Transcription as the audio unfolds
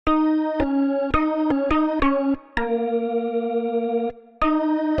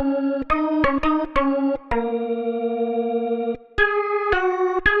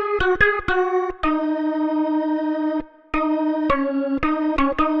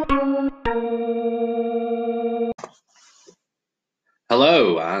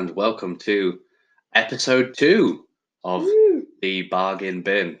Hello and welcome to episode 2 of the Bargain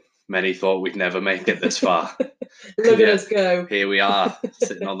Bin. Many thought we'd never make it this far. Look at us go. Here we are,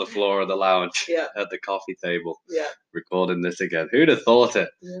 sitting on the floor of the lounge at the coffee table, recording this again. Who'd have thought it?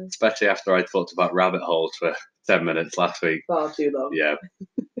 Yeah. Especially after I talked about rabbit holes for 10 minutes last week. Far too long. Yeah.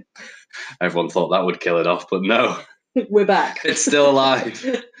 Everyone thought that would kill it off, but no. We're back. It's still alive.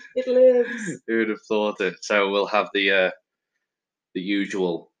 It lives. Who'd have thought it? So we'll have the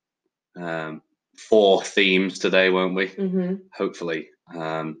usual 4 themes today, won't we? Mm-hmm. Hopefully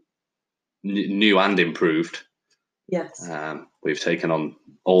new and improved. Yes. We've taken on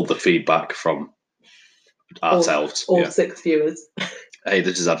all the feedback from ourselves. All 6 viewers. Hey,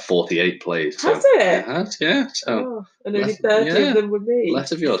 this has had 48 plays. Has it? It has, yeah. So and only 30 of them were me.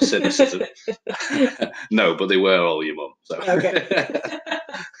 Less of your cynicism. No, but they were all your mum. So. Okay.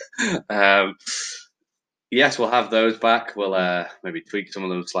 Yes, we'll have those back. We'll maybe tweak some of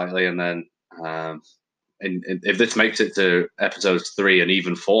them slightly, and then if this makes it to episodes 3 and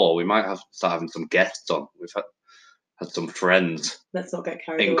even 4, we might have to start having some guests on. We've had some friends. Let's not get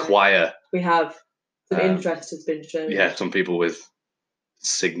carried away. Inquire. We have. Some interest has been shown. Yeah, some people with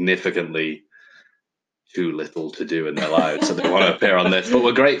significantly too little to do in their lives, so they want to appear on this. But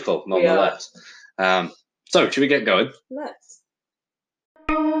we're grateful, nonetheless. So, should we get going? Let's.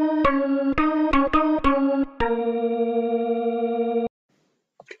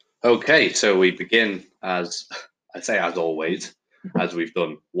 Okay, so we begin as always, as we've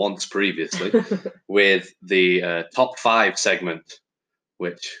done once previously, with the top 5 segment,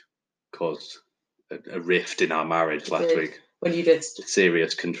 which caused a rift in our marriage last week. When you just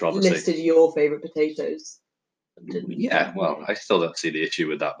serious controversy listed your favourite potatoes. Yeah, well, I still don't see the issue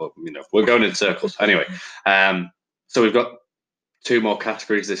with that, but we're going in circles anyway. So we've got 2 more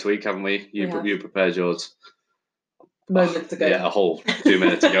categories this week, haven't we? You prepared yours moments ago. Yeah, a whole 2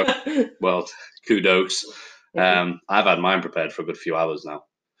 minutes ago. Well, kudos. I've had mine prepared for a good few hours now.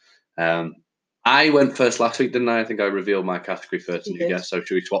 I went first last week, didn't I? I think I revealed my category first, and you guessed. So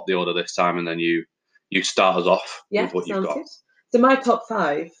should we swap the order this time, and then you start us off with what you've got? Good. So my top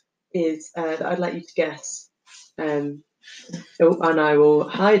 5 is that I'd like you to guess, and I will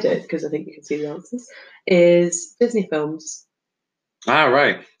hide it because I think you can see the answers, is Disney films. Ah,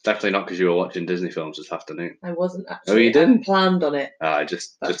 right. Definitely not because you were watching Disney films this afternoon. I wasn't actually. Oh, you didn't? I planned on it. I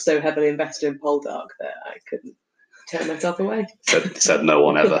just so heavily invested in Poldark that I couldn't turn myself away. Said no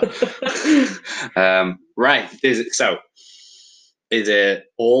one ever. Right. So, is it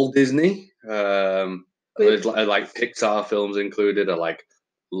all Disney? There's like Pixar films included, or like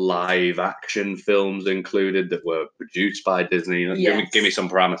live action films included that were produced by Disney? Yes. Give me some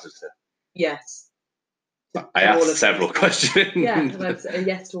parameters here. Yes. I asked several questions. Yeah, and I've said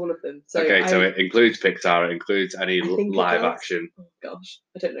yes to all of them. So okay, so it includes Pixar, it includes any live action. Oh gosh,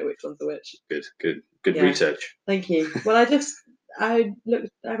 I don't know which one's the which. Good research. Thank you. Well, I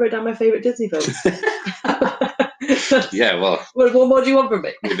wrote down my favourite Disney films. Yeah, well. What more do you want from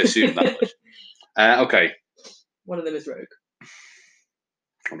me? We've assumed that much. Okay. One of them is Rogue.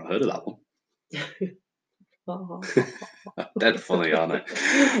 I've not heard of that one. Dead funny, aren't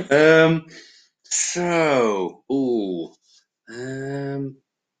I? So,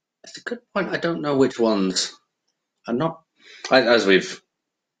 it's a good point. I don't know which ones. As we've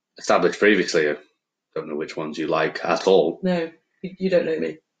established previously, I don't know which ones you like at all. No, you don't know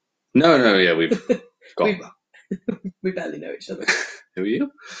me. No, yeah, we've got that. We barely know each other. Who are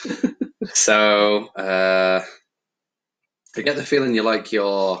you? So, I get the feeling you like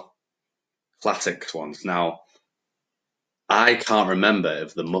your classics ones. Now, I can't remember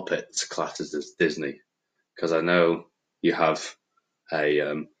if the Muppets classes as Disney, because I know you have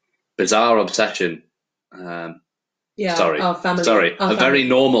a bizarre obsession. Our family. Sorry, a very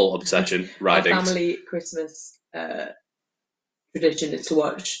normal obsession. Riding. Our family Christmas tradition is to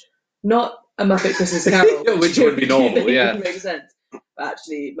watch not a Muppet Christmas Carol, which would be normal. Yeah, makes sense. But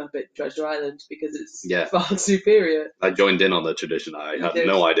actually, Muppet Treasure Island, because it's far superior. I joined in on the tradition. I had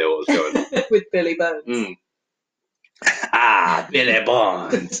no idea what was going on. With Billy Bones. Billy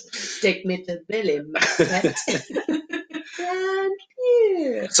Bones. Take me to Billy, Muppet. Thank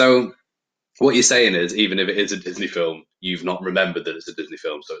you. So, what you're saying is, even if it is a Disney film, you've not remembered that it's a Disney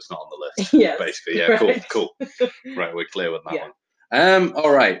film, so it's not on the list. Yeah, basically. Yeah, right. Cool. Right, we're clear with that one.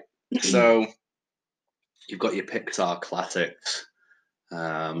 All right. So, you've got your Pixar classics,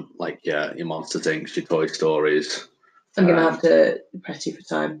 like your Monsters Inc., your Toy Stories. I'm gonna have to press you for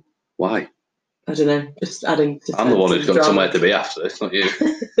time. Why? I don't know. Just adding. I'm the one who's got somewhere to be after this, not you.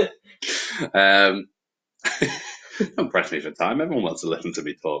 Don't press me for time. Everyone wants to listen to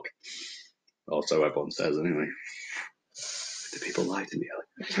me talk. Also, everyone says anyway. Do people lie to me,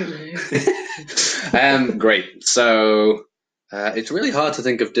 I don't know. Ellie? Great. So it's really hard to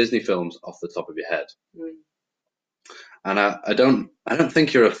think of Disney films off the top of your head, Mm. and I don't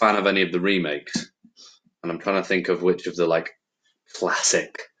think you're a fan of any of the remakes. And I'm trying to think of which of the like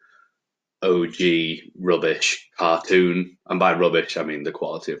classic OG rubbish cartoon, and by rubbish I mean the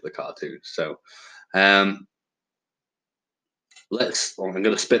quality of the cartoon. So um, I'm going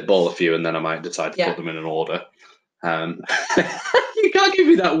to spitball a few, and then I might decide to Yeah. put them in an order. You can't give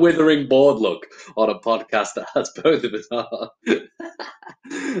me that withering bored look on a podcast that has both of us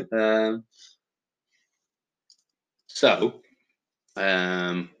on. So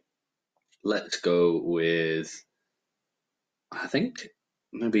let's go with, I think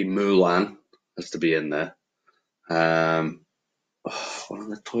maybe Mulan has to be in there. One of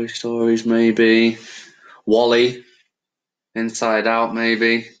the Toy Stories, maybe. Wall-E, Inside Out,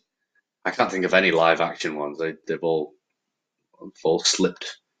 maybe. I can't think of any live action ones. They've all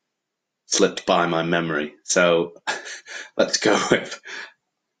slipped by my memory. So let's go with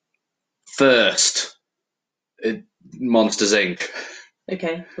first, Monsters Inc.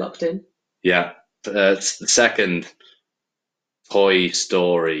 Okay, locked in. Yeah. Second, Toy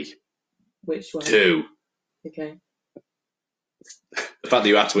Story Which one? 2. Okay. The fact that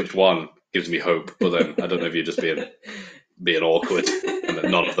you asked which one gives me hope, but then I don't know if you're just being awkward and that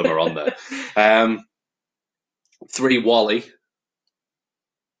none of them are on there. 3, Wall-E.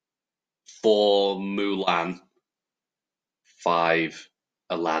 4, Mulan. 5,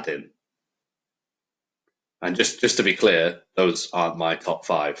 Aladdin. And just to be clear, those aren't my top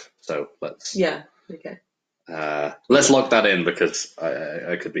 5. So let's okay. Let's lock that in, because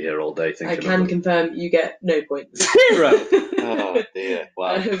I could be here all day thinking. I can confirm you get no points. 0. Oh dear!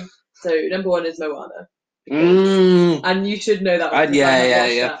 Wow. So number 1 is Moana. Mm. And you should know that one.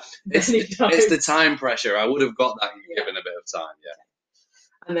 Yeah. It's the time pressure. I would have got that given a bit of time. Yeah.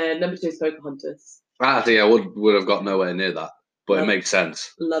 And then number 2 is Pocahontas. I think I would have got nowhere near that, but it makes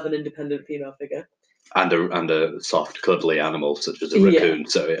sense. Love an independent female figure. And a soft, cuddly animal such as a raccoon.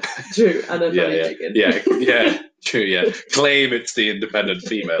 So yeah. True. And a funny chicken. Yeah. True. Yeah. Claim it's the independent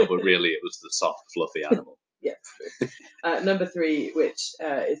female, but really it was the soft, fluffy animal. Yes. Number 3, which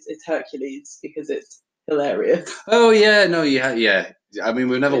is Hercules, because it's hilarious. Oh yeah, no, yeah. I mean,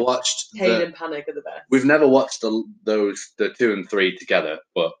 we've never watched. Pain and Panic are the best. We've never watched the 2 and 3 together,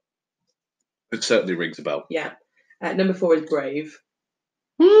 but it certainly rings a bell. Yeah. Number 4 is Brave.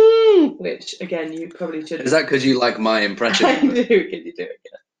 Which again, you probably should. Is that because you like my impression? I do. Can you do it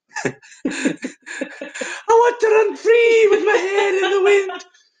again? I want to run free with my head in the wind,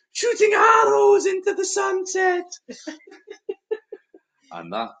 shooting arrows into the sunset.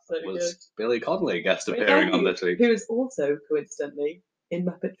 And that was Billy Connolly guest appearing on this week. Who is also, coincidentally, in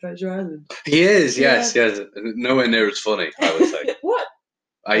Muppet Treasure Island. He is, yes. Nowhere near as funny, I would say. What?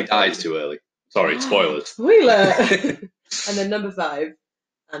 I died too early. Sorry, spoilers. Spoiler! And then number 5,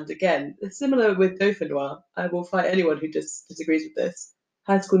 and again, similar with Dauphinois, I will fight anyone who disagrees with this.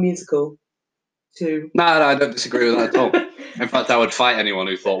 High School Musical 2. No, I don't disagree with that at all. In fact, I would fight anyone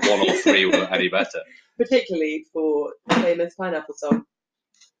who thought 1 or 3 were any better. Particularly for the famous Pineapple song.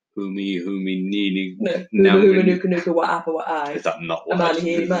 Humi Nini. No. Huma Nuka Nuka Wa Appa Wa I. Is that not what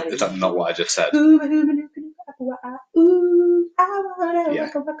I just said? Huma Nuka Appa Wa I. Ooh,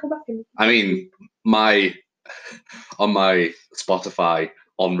 I mean, on my Spotify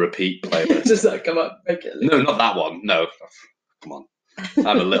on repeat playlist. Does that come up regularly? No, not that one. No, come on. I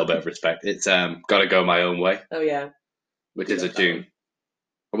have a little bit of respect. It's Gotta Go My Own Way. Oh yeah. Which is a tune.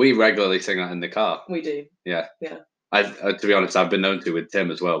 We regularly sing that in the car. We do. Yeah. To be honest, I've been known to with Tim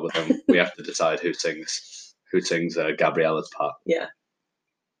as well, but then we have to decide who sings Gabriella's part. Yeah.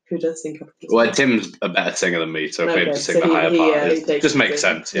 Who does sing Gabriella's part? Well, Tim's a better singer than me, so for him to sing the higher part just makes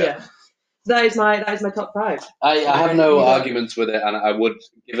sense. Yeah. That is my top 5. I have no arguments with it, and I would,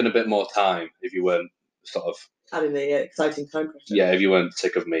 given a bit more time, if you weren't sort of adding the exciting time pressure. Yeah, if you weren't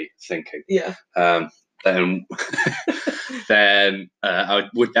sick of me thinking. Yeah. Then I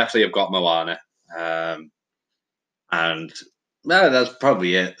would definitely have got Moana. And that's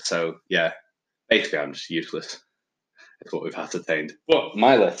probably it. So yeah, basically I'm just useless. It's what we've ascertained. Well,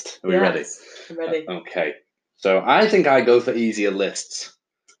 my list. Are we ready? I'm ready. Okay. So I think I go for easier lists.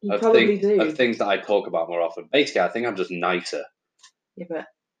 You probably do. Of things that I talk about more often. Basically, I think I'm just nicer. Yeah, but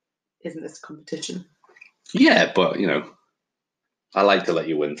isn't this a competition? Yeah, but I like to let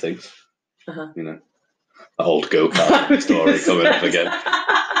you win things. The old go-kart story coming up again.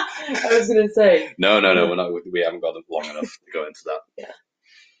 I was going to say. No, we're not. We haven't got long enough to go into that.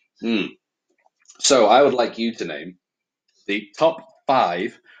 Yeah. So I would like you to name the top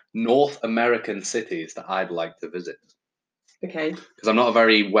 5 North American cities that I'd like to visit. Okay. Because I'm not a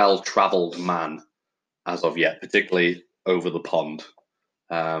very well-travelled man as of yet, particularly over the pond.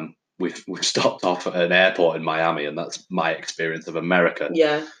 We've stopped off at an airport in Miami, and that's my experience of America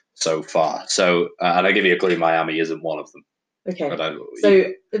Yeah. so far. So, and I give you a clue, Miami isn't one of them. Okay.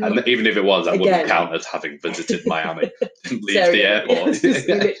 So even if it was, I wouldn't count as having visited Miami. Didn't leave the airport. Yes, we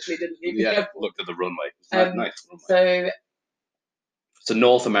literally didn't leave the airport. Looked at the runway. Nice So runway.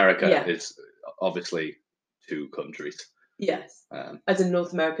 North America is obviously 2 countries. Yes. As in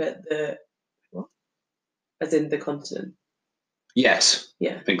North America, what? As in the continent. Yes.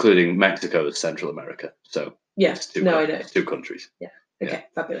 Yeah. Including Mexico as Central America. So yes. I know. 2 countries. Yeah. Okay.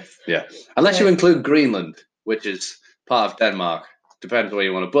 Fabulous. Yeah. Unless you include Greenland, which is part of Denmark. Depends where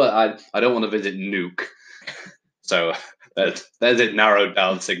you want to. But I don't want to visit Nuuk. So there's it narrowed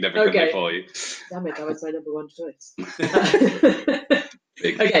down significantly for you. Damn it! That was my number 1 choice.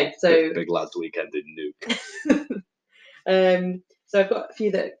 Big lads weekend in Nuuk. So I've got a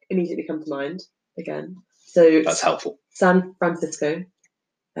few that immediately come to mind again. So that's helpful. San Francisco,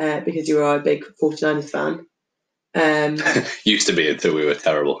 because you are a big 49ers fan. Used to be until we were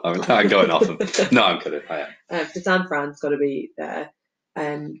terrible. I'm going off them. No, I'm kidding. I am. So San Fran's got to be there.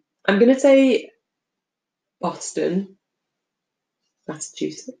 I'm going to say Boston,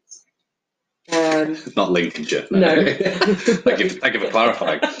 Massachusetts. Not Lincolnshire. No. Thank you for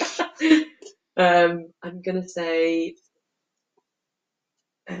clarifying. I'm going to say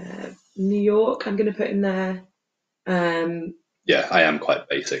New York. I'm going to put in there. Yeah, I am quite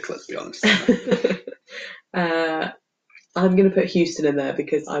basic, let's be honest. I'm going to put Houston in there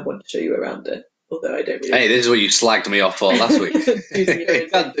because I want to show you around it, although I don't really. Hey, this is what you slagged me off for last week.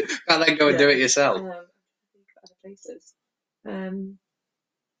 Can't then go and do it yourself. Think of other places.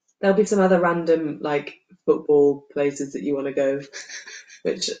 There'll be some other random like football places that you want to go.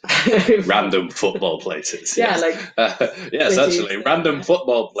 Which random football places. Yeah, yes. Yes, actually, random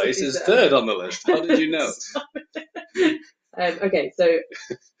football places third on the list. How did you know? Okay, so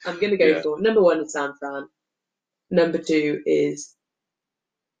I'm going to go for number 1 is San Fran. Number 2 is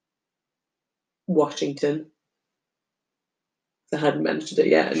Washington. I hadn't mentioned it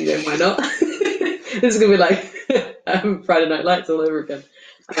yet, and you know why not? This is going to be like Friday Night Lights all over again.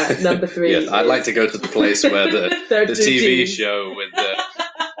 Number 3. Yes, I'd like to go to the place where the TV show with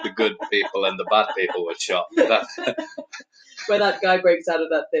the good people and the bad people was shot. Where that guy breaks out of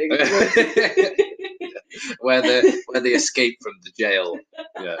that thing. where they escape from the jail.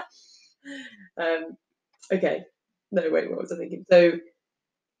 Yeah. Okay. No, wait, what was I thinking? So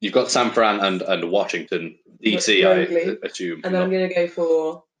you've got San Fran and Washington, DC, I assume. And then I'm going to go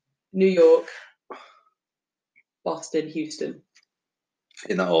for New York, Boston, Houston.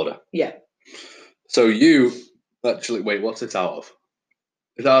 In that order? Yeah. So you actually, wait, what's it out of?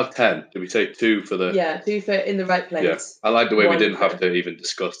 It's out of 10. Did we say 2 for the... Yeah, 2 for in the right place. Yeah. I like the way we didn't have to even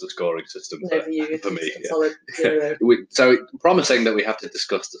discuss the scoring system for you. For me. Solid 0. So promising that we have to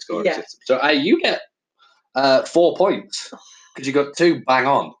discuss the scoring system. So you get 4 points because you got 2 bang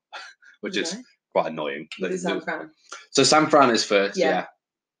on, which is quite annoying. This is San Fran. So San Fran is first, yeah.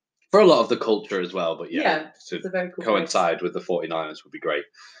 For a lot of the culture as well, but it's a very cool coincide place. with the 49ers would be great.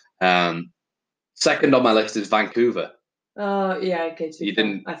 Second on my list is Vancouver. Oh yeah, okay.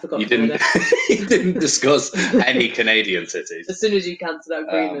 I forgot. You didn't discuss any Canadian cities. As soon as you cancelled out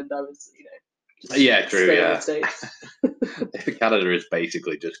Greenland, I was, Yeah, true. Yeah. Canada is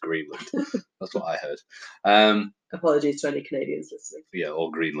basically just Greenland. That's what I heard. Apologies to any Canadians listening. Yeah,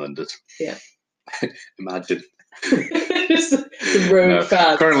 or Greenlanders. Yeah. Imagine. Currently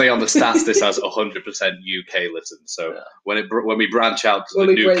on the stats, this has 100% UK listens. So when we branch out to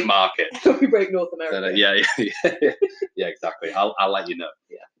the nuke market, when we break North America, yeah, exactly. I'll let you know.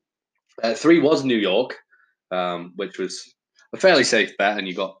 Yeah. 3 was New York, which was a fairly safe bet, and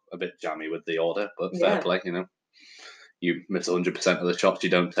you got a bit jammy with the order, but fair play. You miss 100% of the shots you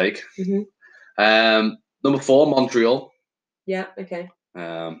don't take. Mm-hmm. Number 4, Montreal. Yeah. Okay.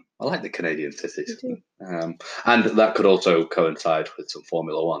 I like the Canadian cities, and that could also coincide with some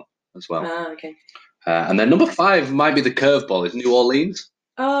Formula 1 as well. Okay. And then number 5 might be the curveball, is New Orleans.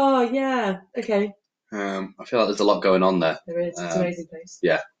 Oh yeah, okay. I feel like there's a lot going on there. There is. It's an amazing place.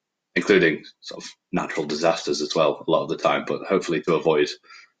 Yeah, including sort of natural disasters as well a lot of the time, but hopefully to avoid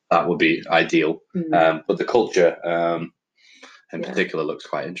that would be ideal. But the culture in particular looks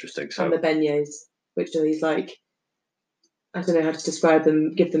quite interesting. So. And the beignets, which are these like, I don't know how to describe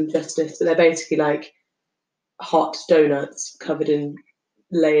them, give them justice, but they're basically like hot donuts covered in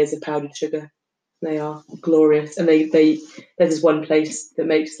layers of powdered sugar. They are glorious, and there's this one place that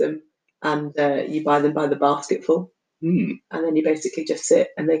makes them, and you buy them by the basketful, and then you basically just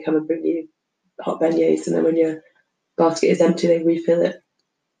sit, and they come and bring you hot beignets, and then when you're basket is empty, they refill it.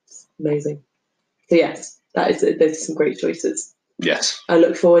 It's amazing. So yes, those are some great choices. Yes. I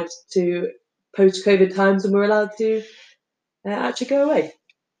look forward to post-COVID times when we're allowed to actually go away.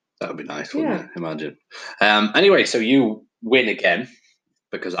 That would be nice, wouldn't it? Imagine. Anyway, so you win again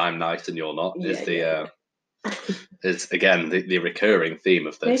because I'm nice and you're not. Is again the recurring theme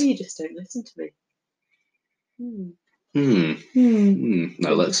of this. Maybe you just don't listen to me.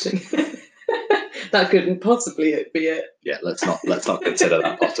 No, let's. That couldn't possibly be it. Yeah, let's not consider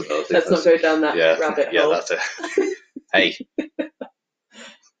that possibility. Let's not go down that rabbit hole. Yeah, that's it. Hey,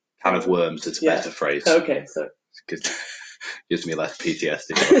 can of worms. It's a better phrase. Okay, so gives me less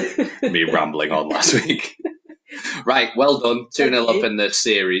PTSD for me rambling on last week. Right, well done. 2-0 up in the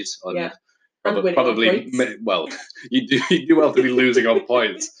series. Probably well, you do well to be losing on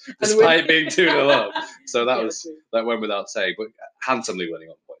points despite being 2-0 up. So that went without saying, but handsomely winning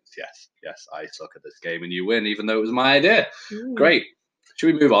on points. Yes, I suck at this game and you win, even though it was my idea. Great.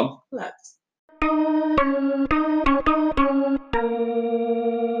 Should we move on? Let's.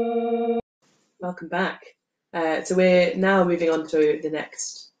 Welcome back. So we're now moving on to the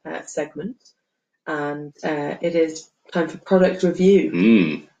next segment, and it is time for product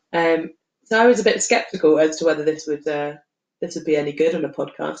review. So I was a bit sceptical as to whether this would be any good on a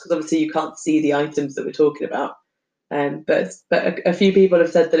podcast, because obviously you can't see the items that we're talking about. But a few people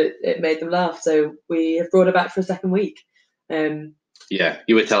have said that it made them laugh, so we have brought it back for a second week. Yeah,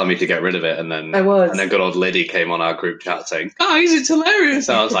 you were telling me to get rid of it, and then and then good old Liddy came on our group chat saying, "Guys, it's hilarious."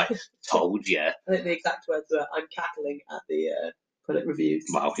 And I was like, "Told you." I think the exact words were, "I'm cackling at the product reviews."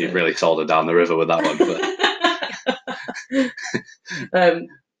 Wow, you've really sold it down the river with that one.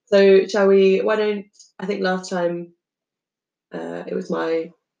 So shall we? I think last time it was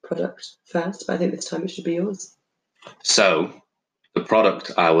my product first, but I think this time it should be yours. So the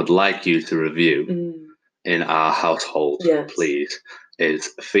product I would like you to review in our household, please, is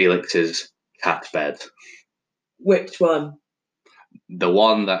Felix's cat bed. Which one? The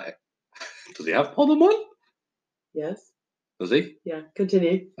one that... Does he have more than one? Yes. Does he? Yeah,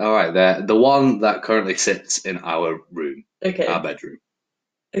 continue. All right, the one that currently sits in our room. Okay. Our bedroom.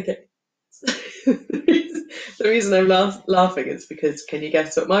 Okay. The reason I'm laughing is because, can you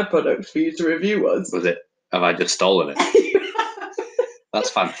guess what my product for you to review was? Was it? Have I just stolen it? That's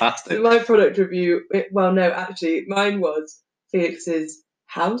fantastic. So my product review, well, no, actually, mine was Felix's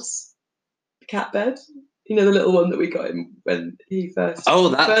house cat bed. You know, the little one that we got him when he first... Oh,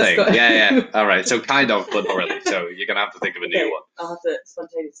 that thing. Yeah. All right, so kind of, but not really. So you're going to have to think of a new one. I'll have to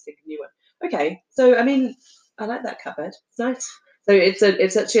spontaneously think of a new one. Okay, so, I mean, I like that cat bed. It's nice. So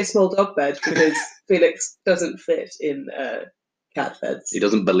it's actually a small dog bed because Felix doesn't fit in cat beds. He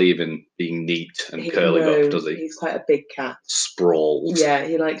doesn't believe in being neat and curling up, does he? He's quite a big cat. Sprawled. Yeah,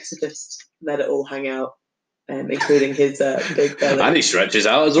 he likes to just let it all hang out, including his big belly. And he stretches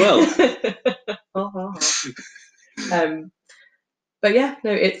out as well. But yeah,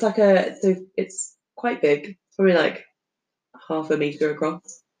 no, it's like it's quite big. It's probably like 0.5 meter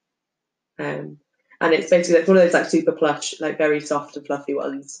across. And it's basically like one of those like super plush, like very soft and fluffy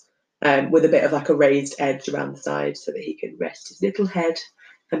ones, with a bit of like a raised edge around the side so that he can rest his little head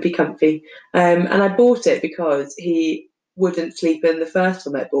and be comfy. And I bought it because he wouldn't sleep in the first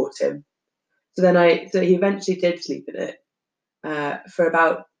one I bought him. So he eventually did sleep in it for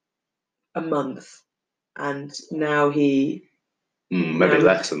about a month, and now he maybe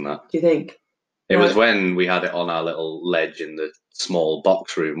less than that. Do you think? It was when we had it on our little ledge in the small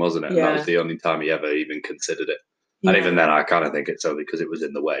box room, wasn't it? Yeah. And that was the only time he ever even considered it. Yeah. And even then, I kind of think it's only because it was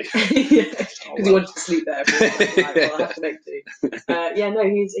in the way. Because he wanted to sleep there. I'll have to make do. No,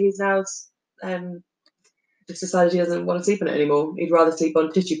 he's now just decided he doesn't want to sleep in it anymore. He'd rather sleep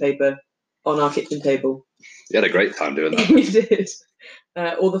on tissue paper on our kitchen table. He had a great time doing that. He did.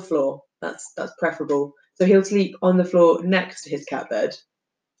 Or the floor. That's preferable. So he'll sleep on the floor next to his cat bed.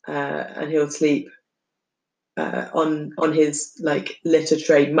 And he'll sleep on his like litter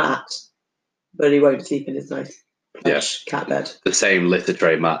tray mat, but he won't sleep in his nice plush cat bed. The same litter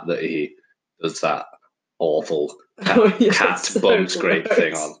tray mat that he does that awful cat bum scrape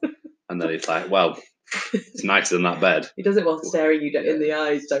thing on, and then he's like, "Well, it's nicer than that bed." He does it while staring you in the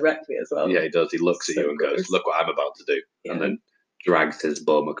eyes directly as well. Yeah, he does. He looks at you and goes, "Look what I'm about to do," and then drags his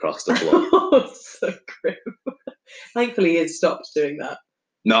bum across the floor. So grim. Thankfully, he has stopped doing that.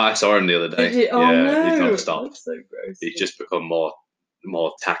 No, I saw him the other day. Did you? Oh, no. He's not stopped. That's so gross. He's just become more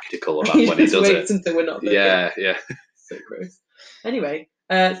tactical about when he does it. Until we're not looking. Yeah. So gross. Anyway,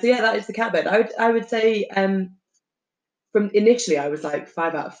 that is the cat bed. I would say from initially I was like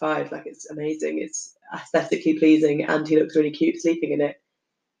 5 out of 5. Like, it's amazing. It's aesthetically pleasing, and he looks really cute sleeping in it.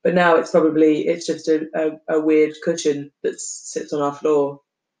 But now it's just a weird cushion that sits on our floor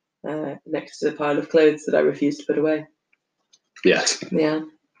next to the pile of clothes that I refuse to put away. Yes. Yeah.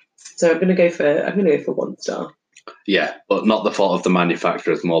 So I'm gonna go for 1 star. Yeah, but not the fault of the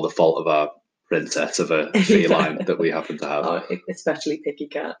manufacturer. It's more the fault of our princess of a feline that we happen to have. Oh, especially picky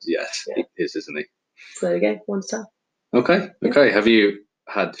cat. Yes, Yeah. he is, isn't he? So there you go, 1 star. Okay. Okay. Have you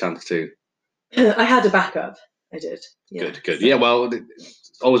had a chance to? I had a backup. I did. Yeah. Good. Good. So, Yeah. Well,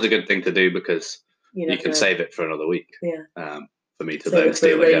 it's always a good thing to do because you never can know. save it for another week. Yeah. For me to Save then it for a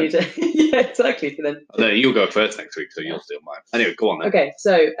steal rainy again. day. Yeah, exactly. For then. No, you'll go first next week, so Yeah. you'll steal mine. Anyway, go on then. Okay,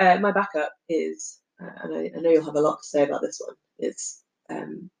 so my backup is, and I know you'll have a lot to say about this one. It's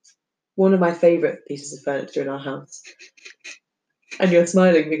one of my favourite pieces of furniture in our house. And you're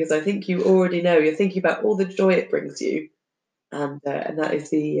smiling because I think you already know. You're thinking about all the joy it brings you, and that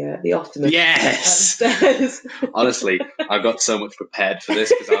is the Ottoman. Yes. Downstairs. Honestly, I've got so much prepared for this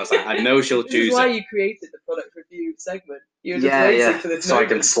because I was like, I know she'll This choose is why it. you created the product review segment. You're just waiting for this so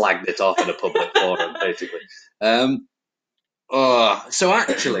moment. I can slag this off in a public forum, basically. So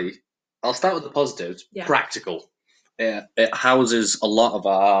actually, I'll start with the positives. Yeah. Practical. It houses a lot of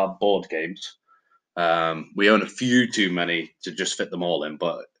our board games. We own a few too many to just fit them all in,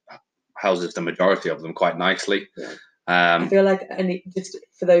 but houses the majority of them quite nicely. Yeah. I feel like, and just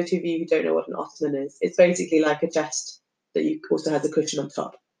for those of you who don't know what an ottoman is, it's basically like a chest that you also has a cushion on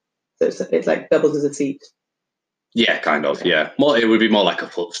top. So it's like doubles as a seat. Yeah, kind of. Yeah, more. It would be more like a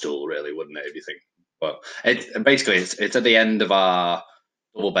footstool, really, wouldn't it? If you think. But it's at the end of our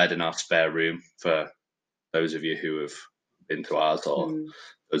double bed in our spare room for those of you who have been to ours, or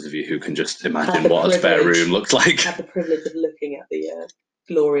those of you who can just imagine what a spare room looks like. Have the privilege of looking at the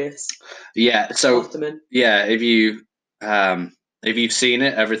glorious. Yeah. So Ottoman. yeah, if you've seen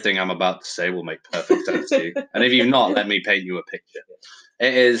it, everything I'm about to say will make perfect sense to you. And if you've not, let me paint you a picture.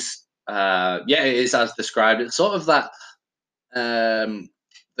 It is. It is as described. It's sort of that.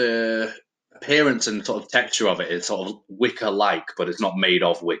 The appearance and sort of texture of it is sort of wicker-like, but it's not made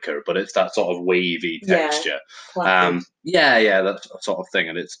of wicker, but it's that sort of wavy texture. That sort of thing,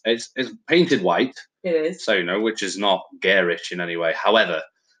 and it's painted white. It is. So which is not garish in any way. However,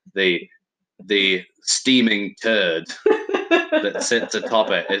 the steaming turd that sits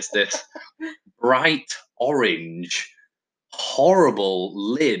atop it is this bright orange, horrible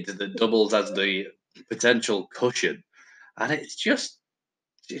lid that doubles as the potential cushion. And it's just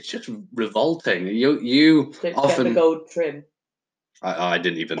revolting. You don't often get the gold trim. I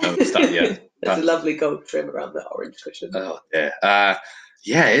didn't even notice that yet. There's a lovely gold trim around the orange cushion. Oh yeah,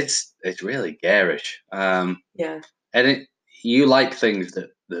 it's really garish. And you like things that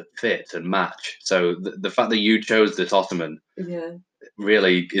fit and match. So the fact that you chose this ottoman,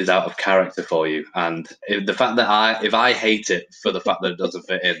 really is out of character for you. And the fact that if I hate it for the fact that it doesn't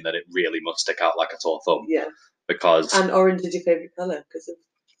fit in, then it really must stick out like a sore thumb. Yeah. Because orange is your favourite colour because of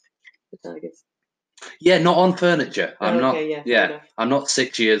the tigers. Yeah, not on furniture. I'm I'm not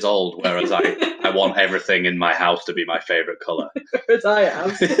 6 years old, whereas I want everything in my house to be my favourite colour. Whereas I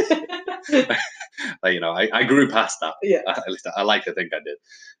am. I grew past that. Yeah. At least I like to think I did.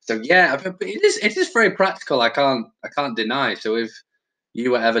 So yeah, but it is very practical. I can't deny. So if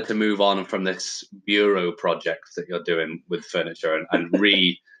you were ever to move on from this bureau project that you're doing with furniture and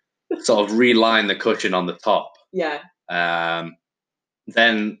sort of reline the cushion on the top,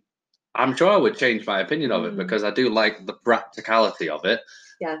 then I'm sure I would change my opinion of it because I do like the practicality of it.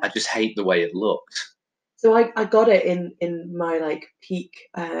 Yeah. I just hate the way it looks. So I got it in my peak.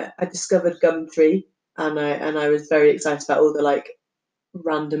 I discovered Gumtree, and I was very excited about all the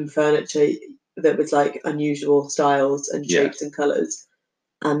random furniture that was unusual styles and shapes and colours.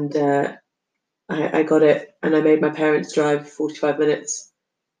 And I got it, and I made my parents drive 45 minutes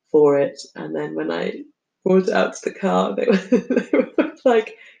for it. And then when I brought it out to the car, they were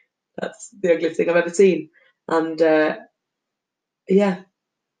like, "That's the ugliest thing I've ever seen." And it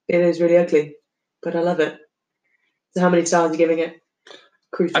is really ugly, but I love it. So how many stars are you giving it?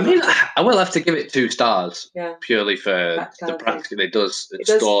 Crucial. I mean, I will have to give it 2 stars. Yeah. Purely for the practical. It does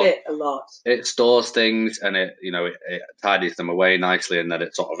fit a lot. It stores things and it tidies them away nicely, and then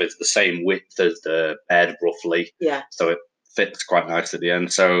it sort of is the same width as the bed roughly. Yeah. So it fits quite nice at the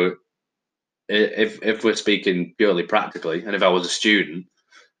end. So if we're speaking purely practically, and if I was a student,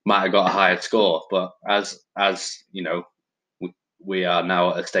 might have got a higher score. But as we are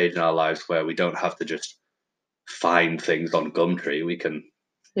now at a stage in our lives where we don't have to just find things on Gumtree. We can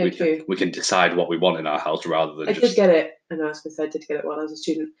decide what we want in our house rather than. I did get it, and I was going to say I did get it while I was a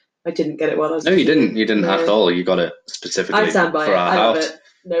student. I didn't get it while I was. No, you didn't. You didn't at all. You got it specifically for our house. Love it.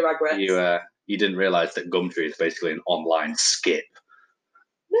 No regrets. You didn't realise that Gumtree is basically an online skip.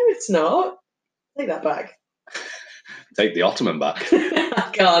 No, it's not. Take that back. Take the Ottoman back. I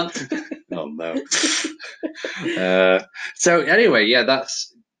can't. Oh no. So anyway, yeah,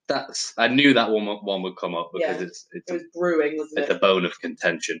 that's. I knew that one would come up because it was brewing, wasn't it's a bone of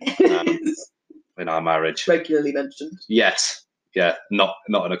contention in our marriage. Regularly mentioned. Yes, yeah, not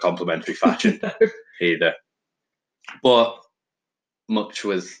in a complimentary fashion No. either. But much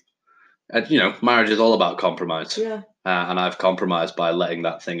with, marriage is all about compromise. Yeah. And I've compromised by letting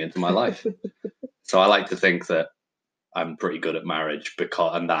that thing into my life. So I like to think that I'm pretty good at marriage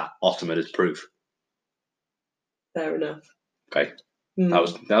and that Ottoman is proof. Fair enough. Okay. That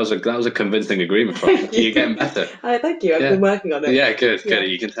was a convincing agreement from you. You're getting better. Thank you. I've been working on it. Yeah, good.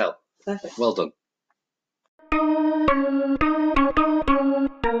 You can tell. Perfect. Well done.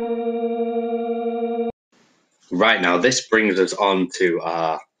 Right, now this brings us on to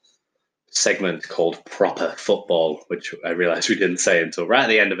our segment called Proper Football, which I realised we didn't say until right at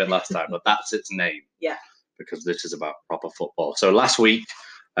the end of it last time, but that's its name. Yeah. Because this is about proper football. So last week,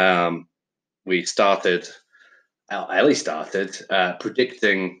 we started, Ellie started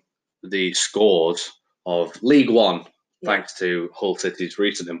predicting the scores of League One, thanks to Hull City's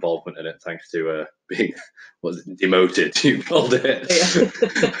recent involvement in it, thanks to being demoted, you called it.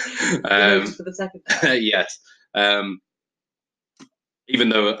 Demoted for the second time. Yes. Even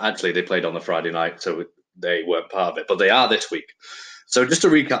though actually they played on the Friday night, so they weren't part of it, but they are this week. So just to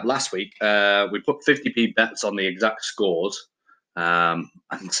recap, last week we put 50p bets on the exact scores and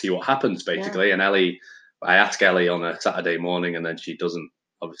see what happens, basically. Yeah. And I asked Ellie on a Saturday morning, and then she doesn't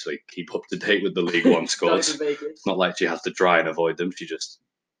obviously keep up to date with the League One scores. It's not like she has to try and avoid them; she just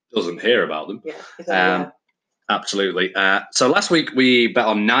doesn't hear about them. Yeah, exactly. Absolutely. So last week we bet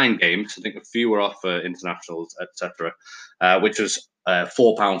on 9 games. I think a few were off for internationals, etc., which was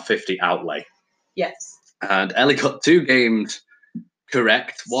 £4.50 outlay. Yes. And Ellie got 2 games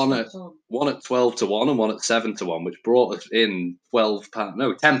correct. One at 12 to 1 and one at 7 to 1, which brought us in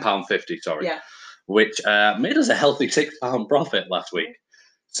 £10.50. Sorry. Yeah. Which made us a healthy £6 profit last week.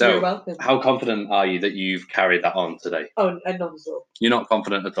 So, you're welcome. How confident are you that you've carried that on today? Oh, not at all. You're not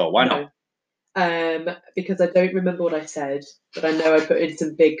confident at all. Why not? Because I don't remember what I said, but I know I put in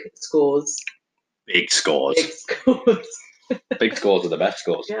some big scores. Big scores. Big scores. Big scores are the best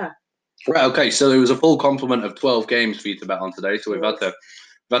scores. Yeah. Right. Okay. So there was a full complement of 12 games for you to bet on today. So we've had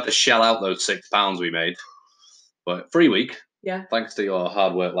to shell out those £6 we made, but free week. Yeah. Thanks to your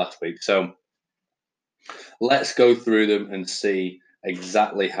hard work last week. So let's go through them and see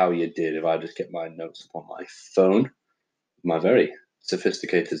exactly how you did. If I just get my notes up on my phone, my very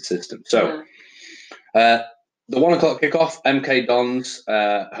sophisticated system. So, the 1 o'clock kickoff, MK Dons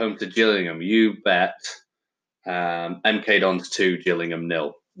home to Gillingham. You bet MK Dons 2, Gillingham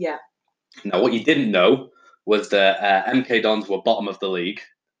 0. Yeah. Now, what you didn't know was that MK Dons were bottom of the league.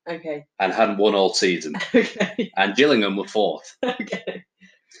 Okay. And hadn't won all season. Okay. And Gillingham were 4th. Okay.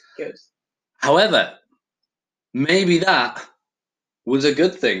 Good. However, maybe that was a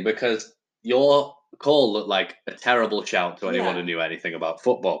good thing because your call looked like a terrible shout to anyone who knew anything about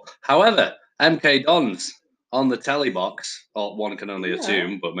football. However, MK Dons on the telly box, or one can only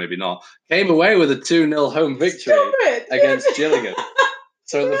assume, but maybe not, came away with a 2-0 home victory against Gillingham.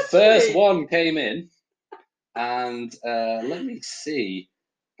 So the first one came in, and let me see.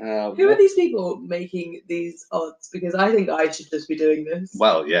 Who are these people making these odds? Because I think I should just be doing this.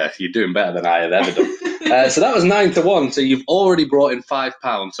 Well, yeah, you're doing better than I have ever done. So that was 9 to 1. So you've already brought in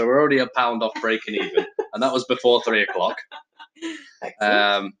 £5. So we're already £1 off breaking even, and that was before 3 o'clock.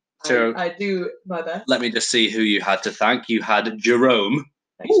 So I do my best. Let me just see who you had to thank. You had Jerome.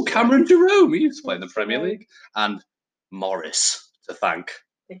 Oh, Cameron Jerome. He used to play in the Premier League. And Morris to thank.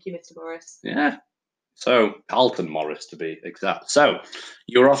 Thank you, Mr. Morris. Yeah. So, Carlton Morris, to be exact. So,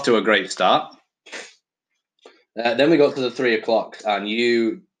 you're off to a great start. Then we got to the 3 o'clock, and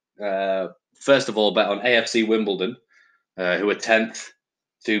you, first of all, bet on AFC Wimbledon, who were 10th,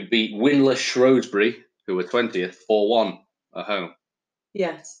 to beat winless Shrewsbury, who were 20th, 4-1 at home.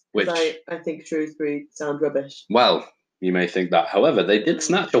 Yes, because I think Shrewsbury sound rubbish. Well, you may think that. However, they did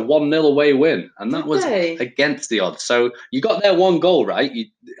snatch a 1-0 away win, and that was against the odds. So you got their 1 goal right.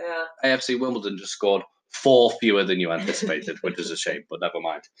 AFC Wimbledon just scored 4 fewer than you anticipated, which is a shame, but never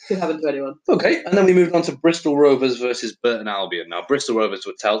mind. Could happen to anyone. Okay, and then we moved on to Bristol Rovers versus Burton Albion. Now, Bristol Rovers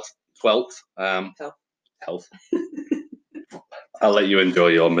were 12th. Health. I'll let you enjoy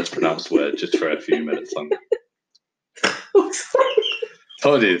your mispronounced word just for a few minutes longer.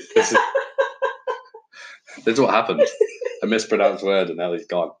 Told you, this is what happens. A mispronounced word and Ellie's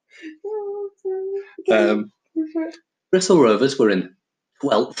gone. Bristol Rovers were in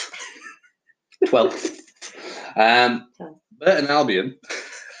 12th. Burton Albion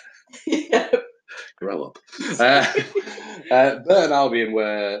Yeah. Grow up. Burton Albion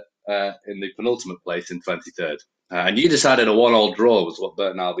were in the penultimate place in 23rd. And you decided a 1-1 draw was what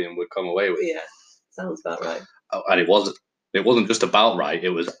Burton Albion would come away with. Yeah, sounds about right. Oh, and it wasn't just about right, it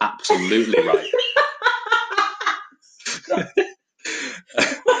was absolutely right.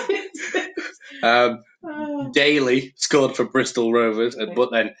 Daly scored for Bristol Rovers,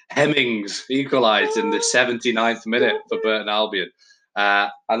 but then Hemmings equalised in the 79th minute for Burton Albion.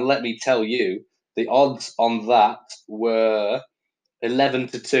 And let me tell you, the odds on that were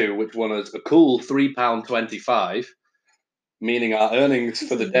 11-2, which won us a cool £3.25, meaning our earnings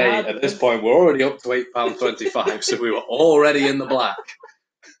for the day at this point were already up to £8.25, so we were already in the black.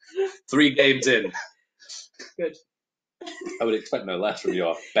 3 games in. Good. I would expect no less from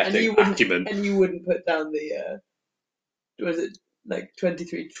your betting acumen. And you wouldn't put down the, was it like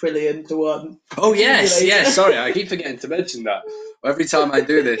 23 trillion to 1? Oh, yes. Sorry, I keep forgetting to mention that. Every time I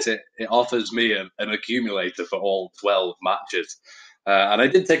do this, it offers me an accumulator for all 12 matches. And I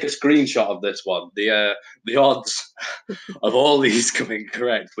did take a screenshot of this one. The odds of all these coming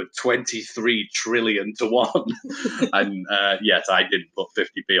correct were 23 trillion to 1. And yes, I didn't put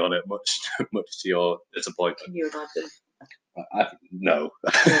 50p on it, much to your disappointment. Can you imagine? No.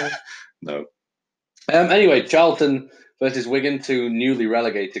 No. Anyway, Charlton versus Wigan, 2 newly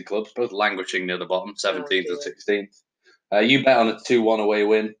relegated clubs, both languishing near the bottom, 17th and 16th. You bet on a 2-1 away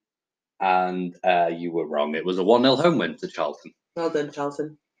win, and you were wrong. It was a 1-0 home win to Charlton. Well done,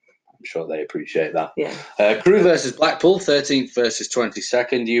 Charlton. I'm sure they appreciate that. Yeah. Crewe versus Blackpool, 13th versus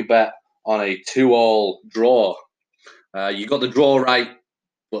 22nd. You bet on a 2-2 draw. You got the draw right,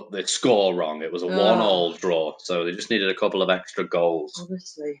 but the score wrong. It was a 1-1 draw, so they just needed a couple of extra goals.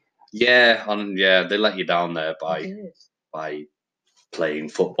 Honestly. Yeah, they let you down there by playing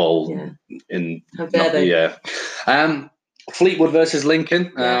football. Yeah. How dare they? Yeah. Fleetwood versus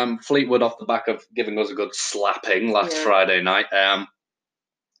Lincoln. Yeah. Fleetwood off the back of giving us a good slapping last Friday night.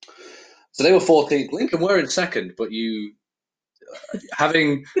 So they were 14th. Lincoln were in second, but you,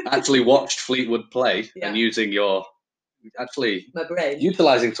 having actually watched Fleetwood play and using my brain,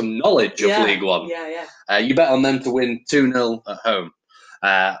 utilising some knowledge of League One. You bet on them to win 2-0 at home.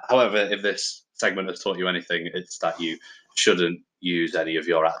 However, if this segment has taught you anything, it's that you shouldn't use any of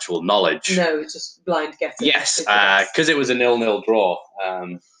your actual knowledge. No, it's just blind guessing. Yes, because it was a 0-0 draw.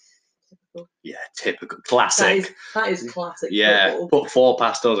 Yeah, typical, classic. That is classic. Yeah, football. put 4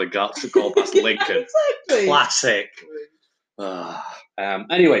 past us and got to go past Lincoln. Exactly. Classic.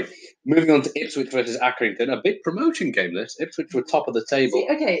 Anyway, moving on to Ipswich versus Accrington. A big promotion game, this. Ipswich were top of the table.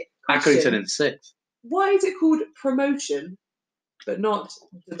 See, okay. Accrington in 6th. Why is it called promotion, but not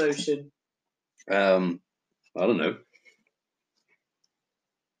demotion? I don't know.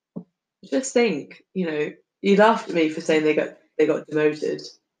 Just think, you laughed at me for saying they got demoted,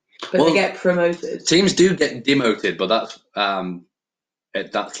 but they get promoted. Teams do get demoted, but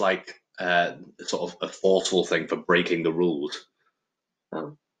that's like sort of a forceful thing for breaking the rules.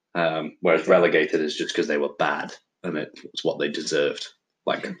 Whereas relegated is just because they were bad and it's what they deserved.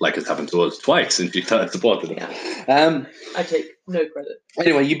 Like it's happened to us twice since you started supporting them. Yeah. I take no credit.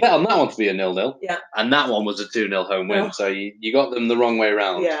 Anyway, you bet on that one to be a 0-0. Yeah. And that one was a 2-0 home win. So you got them the wrong way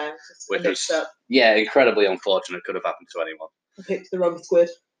around. Yeah. Which was incredibly unfortunate. Could have happened to anyone. I picked the wrong squid.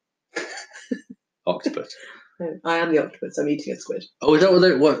 Octopus. No, I am the octopus. I'm eating a squid. Oh, is that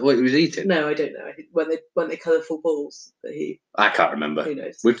what he was eating? No, I don't know. When they colourful balls that he. I can't remember. Who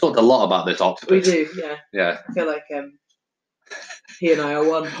knows? We've talked a lot about this octopus. We do, yeah. Yeah. I feel like he and I are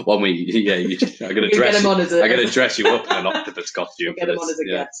one. I'm gonna dress. I'm gonna dress you up in an octopus costume. Get him on as a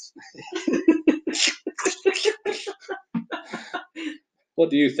guest. What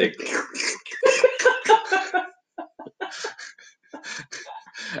do you think?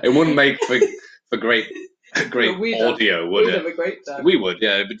 It wouldn't make for great audio, would it? We'd have a great time. We would,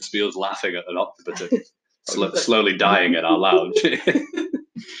 yeah. It would just be us laughing at an octopus slowly dying in our lounge. I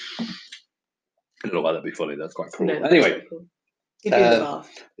don't know why that'd be funny. That's quite cool. No, anyway, cool. Give you a laugh.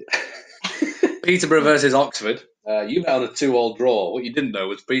 Peterborough versus Oxford. You bet on a 2-2 draw. What you didn't know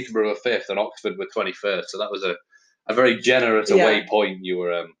was Peterborough were 5th and Oxford were 21st. So that was a very generous away point you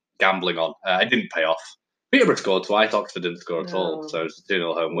were gambling on. It didn't pay off. Peterborough scored twice. Oxford didn't score at all. So it's a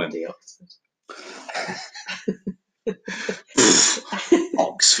 2-0 home win.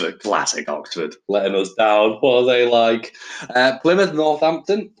 Oxford, classic Oxford, letting us down. What are they like? Plymouth,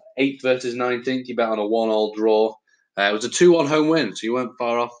 Northampton, 8th versus 19th. You bet on a 1-1 draw. It was a 2-1 home win, so you weren't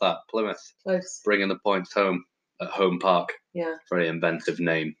far off that. Plymouth, close, bringing the points home at Home Park. Yeah, very inventive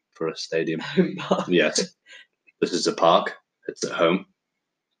name for a stadium. Home Park. Yes, this is a park. It's at home.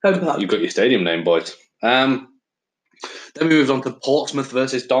 Home Park. You've got your stadium name, boys. Then we moved on to Portsmouth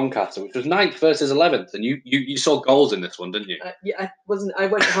versus Doncaster, which was 9th versus 11th, and you saw goals in this one, didn't you? Yeah, I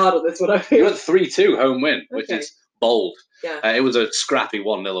went hard on this one. I You went 3-2 home win, which Okay. is bold. Yeah. It was a scrappy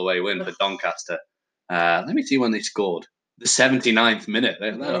 1-0 away win for Doncaster. Let me see when they scored. The 79th minute.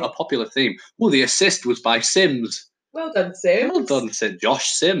 They're a popular theme. Oh, the assist was by Sims. Well done, Sims. Well done,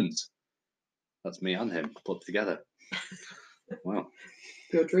 Josh Sims. That's me and him put together. Wow.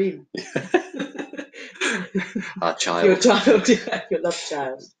 Your dream. Our child. Your child, yeah, your love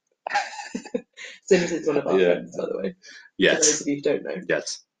child. Sims is one of our friends, by the way. Yes. For those of you who don't know.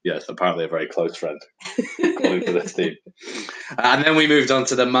 Yes, apparently a very close friend, according to this team. And then we moved on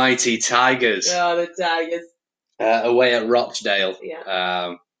to the mighty Tigers. Oh, the Tigers. Away at Rochdale,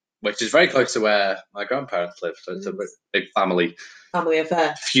 Yeah. which is very close to where my grandparents live. So it's a big family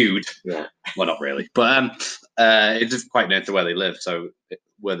affair. Feud. Yeah. Well, not really. But it's quite near to where they live. So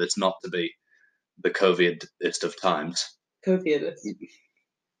were this not to be the COVID-ist of times. COVID-ist.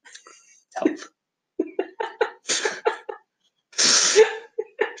 Health.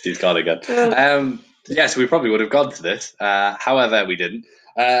 She's gone again. Yes, we probably would have gone to this. However, we didn't.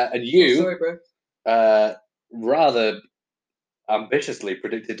 And you, sorry, bro. Rather ambitiously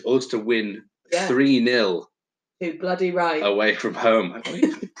predicted us to win 3-0. Too bloody right. Away from home.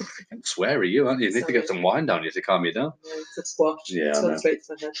 I'm sweary, you, aren't you? You need to get some wine down you to calm you down. No, it's a squash. Yeah, it's gone straight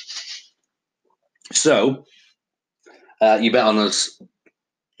to my head. So, you bet on us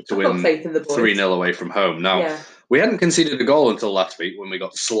to win 3-0 away from home. Now, we hadn't conceded a goal until last week when we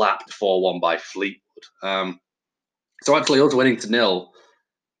got slapped 4-1 by Fleetwood. So actually, us winning to 0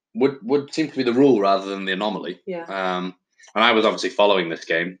 would seem to be the rule rather than the anomaly. Yeah. And I was obviously following this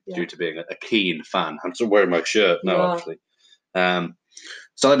game due to being a keen fan. I'm still wearing my shirt now, actually.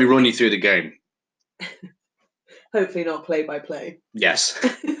 So let me run you through the game. Hopefully not play by play. Yes.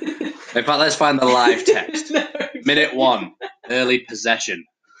 In fact, let's find the live text. No. Minute 1, early possession.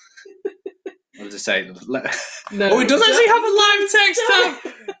 What does it say? No. Oh, it does actually have a live text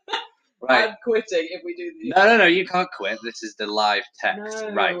tab. Right. I'm quitting if we do this. No, you can't quit. This is the live text.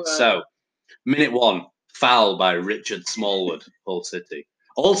 No. Right, so, minute 1, foul by Richard Smallwood, Hull City.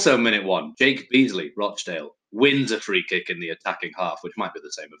 Also, minute 1, Jake Beasley, Rochdale, wins a free kick in the attacking half, which might be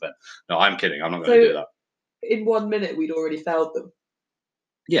the same event. No, I'm kidding. I'm not going to do that. In 1 minute, we'd already fouled them.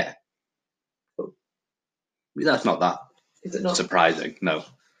 Yeah. Cool. That's not that Is it not surprising? No.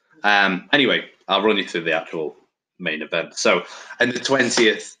 Anyway, I'll run you through the actual main event. So, in the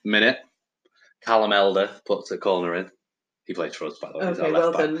 20th minute, Callum Elder puts a corner in. He plays for us, by the way. Okay,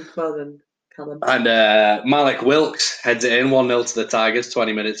 well done, Callum. And Malik Wilkes heads it in 1-0 to the Tigers,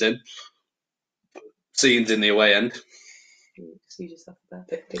 20 minutes in. Scenes in the away end. Excuse yourself for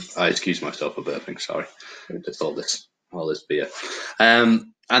burping, please. I excuse myself for burping, sorry. Just all this beer.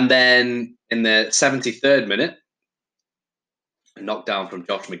 And then in the 73rd minute, a knockdown from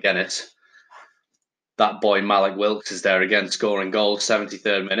Josh McGuinness. That boy Malik Wilkes is there again, scoring goals,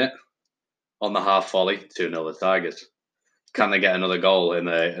 73rd minute. On the half volley, 2-0 the Tigers. Can they get another goal in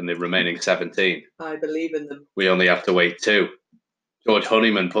the remaining 17? I believe in them. We only have to wait 2. George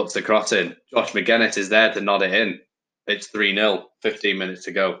Honeyman puts the cross in. Josh McGuinness is there to nod it in. It's 3-0, 15 minutes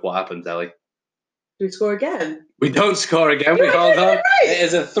to go. What happens, Ellie? Do we score again? We don't score again. We hold on. Right. It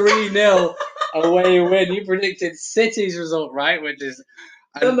is a 3-0 away win. You predicted City's result, right? Which is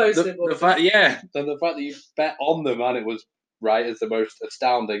the most important. The fact that you bet on them and it was right is the most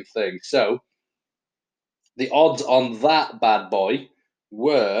astounding thing. So, the odds on that bad boy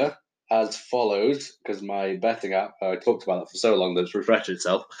were as follows, because my betting app, I talked about it for so long that it's refreshed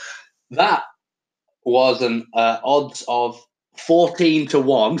itself. That was an odds of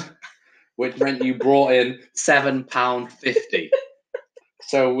 14-1, which meant you brought in £7.50.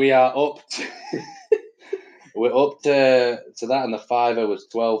 So we are up to we're up to that, and the fiver was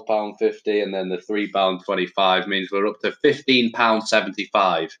 £12.50, and then the £3.25 means we're up to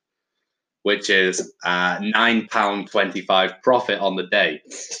 £15.75. Which is £9.25 profit on the day.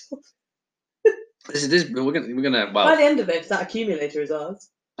 We're gonna. Well, by the end of it, that accumulator is ours.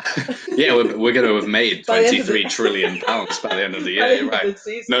 Yeah, we're going to have made £23 trillion by the end of the year. Right?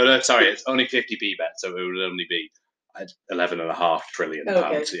 No, sorry, it's only 50p bet, so it would only be £11.5 trillion.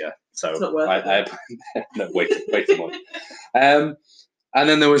 Okay. Yeah, so it's not worth it. No, way too much. And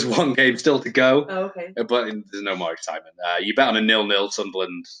then there was one game still to go. Oh, okay. But there's no more excitement. You bet on a 0-0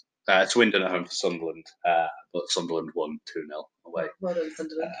 Sunderland. Swindon at home for Sunderland, but Sunderland won 2-0 away. Well done,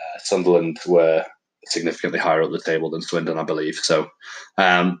 Sunderland. Sunderland were significantly higher up the table than Swindon, I believe. So,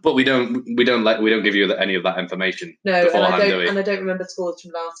 but we don't give you any of that information. No, beforehand, and I don't remember scores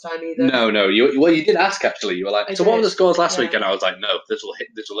from last time either. No. You did ask actually. You were like, what were the scores last week? And I was like, no, this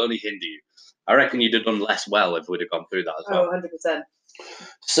will only hinder you. I reckon you'd have done less well if we'd have gone through that as well. 100%.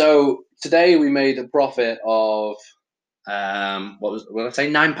 So today we made a profit of what did I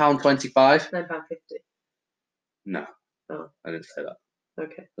say? £9.25. £9.50. No. Oh. I didn't say that.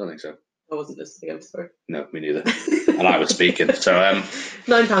 Okay. I don't think so. I wasn't listening, I'm sorry. No, me neither. And I was speaking. So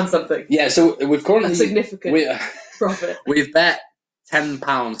 £9 something. Yeah, so we've currently a significant profit. We've bet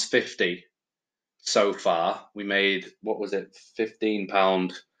 £10.50 so far. We made, what was it,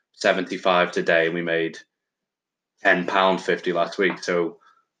 £15.75 today. We made £10.50 last week. So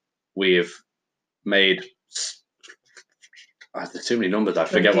we've made, there's too many numbers, I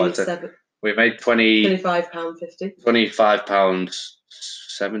forget what I said. We've made £25.50.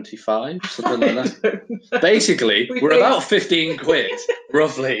 £25.75, something like that. Basically, we're about 15 quid,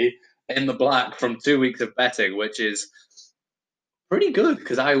 roughly, in the black from 2 weeks of betting, which is pretty good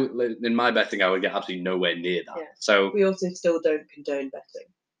because in my betting, I would get absolutely nowhere near that. Yeah. So we also still don't condone betting.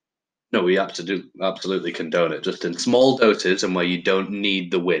 No, we absolutely condone it, just in small doses and where you don't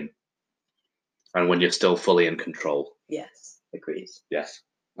need the win, and when you're still fully in control. Yes, agreed. Yes.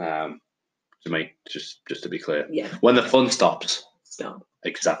 Just to be clear. Yeah. When the fun stops. Stop.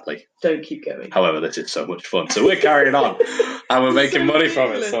 Exactly. Don't keep going. However, this is so much fun, so we're carrying on, and we're making money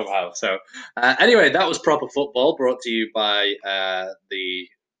from it somehow. So, anyway, that was Proper Football, brought to you by the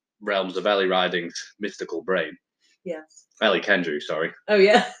realms of Ellie Riding's mystical brain. Yes. Ellie Kendrew, sorry. Oh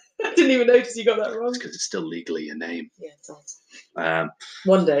yeah, I didn't even notice you got that wrong. Because it's still legally a name. Yeah, it's not.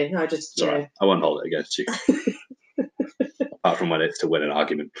 One day, I just. Sorry, I won't hold it against you. Apart from when it's to win an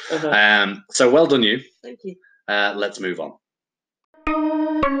argument. Uh-huh. So well done, you. Thank you. Let's move on.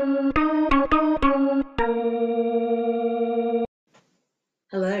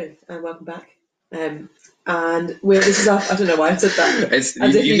 Hello and welcome back. And this is I don't know why I said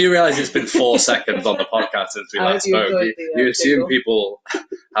that. You do realise it's been 4 seconds on the podcast since we last spoke. You assume people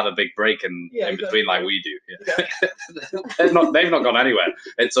have a big break in between like we do. Yeah. they've not gone anywhere.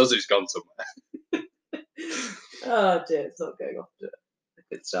 It's us who's gone somewhere. Oh dear, it's not going off to a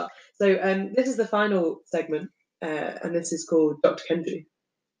good start. So this is the final segment, and this is called Dr. Kendrew,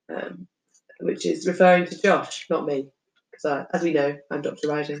 which is referring to Josh, not me, because as we know, I'm Dr.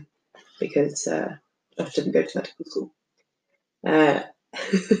 Riding, because Josh didn't go to medical school. Wait,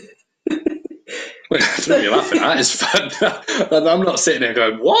 that's what you're laughing at. It's fun. I'm not sitting there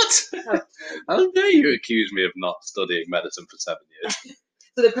going, what? How dare you accuse me of not studying medicine for 7 years?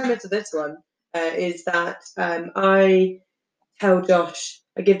 So the premise of this one is that I give Josh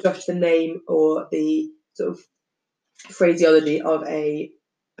the name or the sort of phraseology of a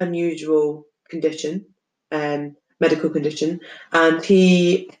unusual condition, medical condition, and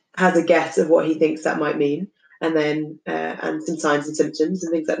he has a guess of what he thinks that might mean, and then and some signs and symptoms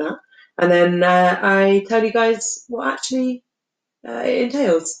and things like that, and then I tell you guys what actually it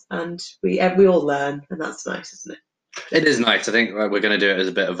entails, and we all learn, and that's nice, isn't it? It is nice. I think we're going to do it as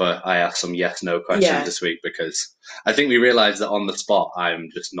a bit of I ask some yes/no questions this week, because I think we realised that on the spot I'm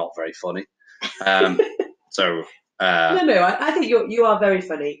just not very funny. So no, I think you are very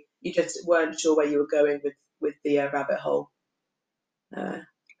funny. You just weren't sure where you were going with the rabbit hole.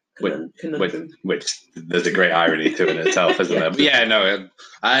 Which there's a great irony to it in itself, isn't there? But yeah, no,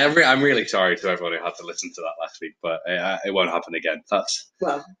 I'm really sorry to everyone who had to listen to that last week, but it won't happen again.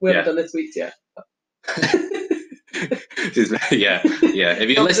 We haven't done this week's yet. yeah. If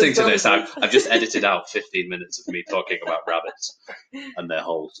you're listening to this, I've just edited out 15 minutes of me talking about rabbits and their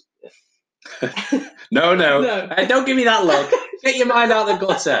holes. No. Don't give me that look. Get your mind out the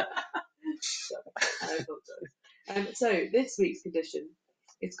gutter. So this week's condition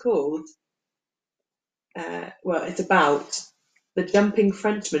is called, it's about the Jumping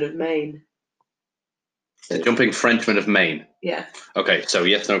Frenchman of Maine. The Jumping Frenchman of Maine? Yeah. Okay, so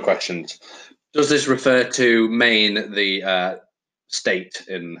yes, no questions. Does this refer to Maine, the state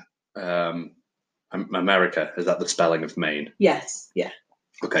in America? Is that the spelling of Maine? Yes, yeah.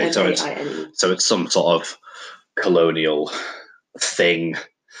 Okay, so it's some sort of colonial thing.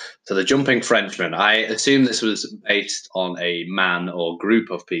 So the Jumping Frenchman, I assume this was based on a man or group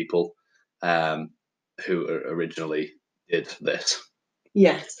of people who originally did this.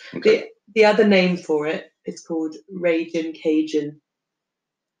 Yes. Okay. The other name for it is called Ragin' Cajun.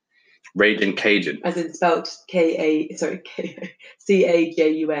 Ragin' Cajun, as in spelt Cajun.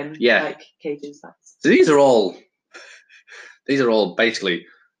 Yeah, like Cajun spice. So these are all basically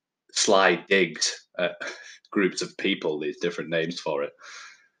sly digs at groups of people. These different names for it.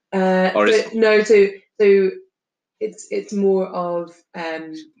 Or is- So it's more of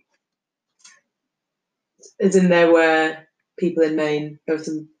as in there were people in Maine. There were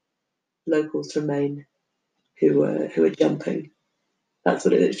some locals from Maine who were jumping. That's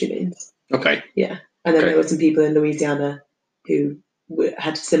what it literally means. Okay. Yeah, and then Okay. there were some people in Louisiana who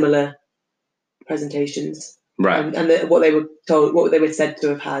had similar presentations. Right. And what they were said to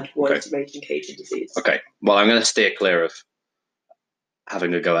have had was raging Cajun disease. Okay. Well, I'm going to steer clear of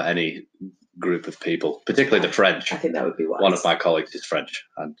having a go at any group of people, particularly the French. I think that would be wise. One of my colleagues is French,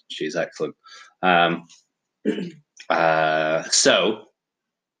 and she's excellent. So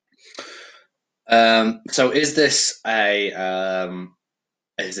is this a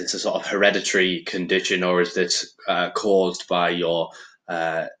sort of hereditary condition, or is this caused by your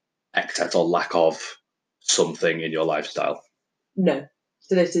excess or lack of something in your lifestyle? No.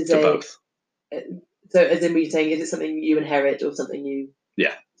 So this is both. So as in, we're saying, is it something you inherit or something you?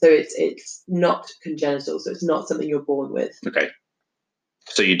 Yeah. So it's not congenital. So it's not something you're born with. Okay.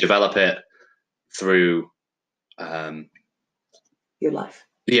 So you develop it through your life.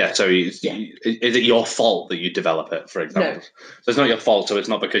 Yeah. So is it your fault that you develop it, for example? No. So it's not your fault. So it's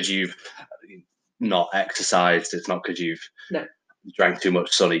not because you've not exercised. It's not because you've drank too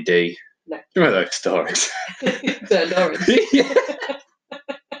much Sunny D. No. Remember those stories? Turned orange.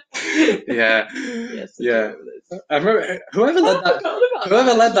 Yeah. Yes. Yeah. I remember whoever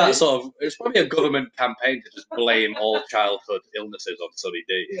led that sort of, it's probably a government campaign to just blame all childhood illnesses on Sunny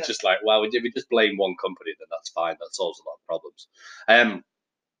D. It's just like, well, if we just blame one company, then that's fine. That solves a lot of problems.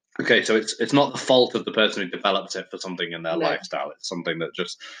 Okay, so it's not the fault of the person who develops it for something in their lifestyle. It's something that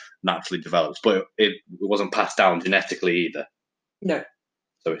just naturally develops, but it wasn't passed down genetically either. No.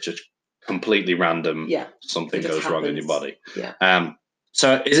 So it's just completely random. Yeah. Something goes wrong in your body. Yeah.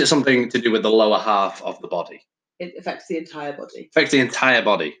 So is it something to do with the lower half of the body? It affects the entire body. Affects the entire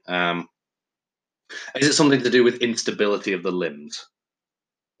body. Is it something to do with instability of the limbs?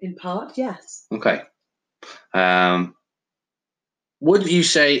 In part, yes. Okay. Would you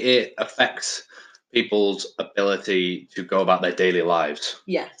say it affects people's ability to go about their daily lives?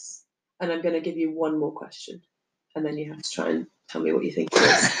 Yes. And I'm going to give you one more question, and then you have to try and tell me what you think it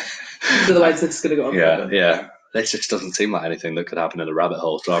is. Otherwise, this is going to go on forever. Yeah. This just doesn't seem like anything that could happen in a rabbit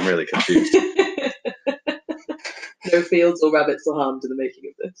hole, so I'm really confused. No fields or rabbits were harmed in the making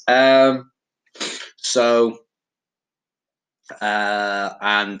of this.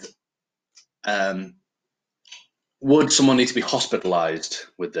 Would someone need to be hospitalised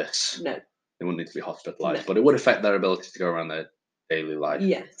with this? No. They wouldn't need to be hospitalised, but it would affect their ability to go around their daily life.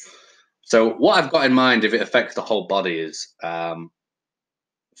 Yes. So what I've got in mind, if it affects the whole body, is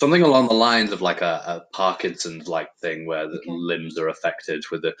something along the lines of like a Parkinson's-like thing, where the limbs are affected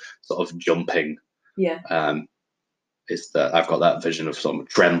with the sort of jumping. Yeah. Is that I've got that vision of sort of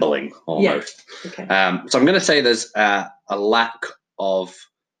trembling almost. Yeah. Okay. So I'm going to say there's a lack of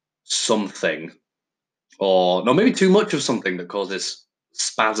something, or no, maybe too much of something that causes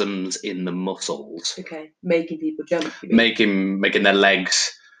spasms in the muscles. Okay. Making people jump. Making their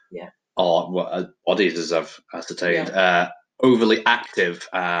legs. Yeah. Or bodies, as I've ascertained, overly active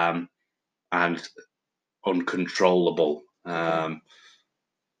and uncontrollable.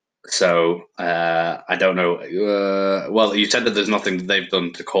 So I don't know. Well, you said that there's nothing that they've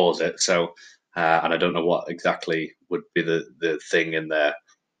done to cause it. So, and I don't know what exactly would be the thing in their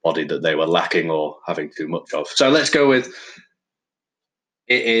body that they were lacking or having too much of. So let's go with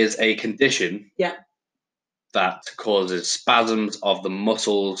it is a condition. Yeah. That causes spasms of the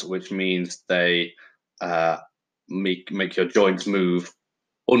muscles, which means they make your joints move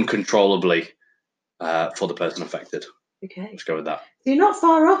uncontrollably for the person affected. Okay. Let's go with that. So you're not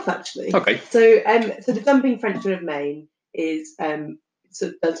far off, actually. Okay. So the jumping Frenchman of Maine is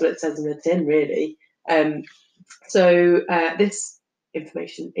so that's what it says in the tin, really. So this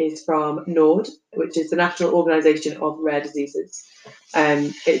information is from NORD, which is the National Organization of Rare Diseases.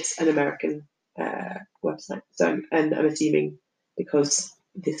 It's an American website. So I'm assuming because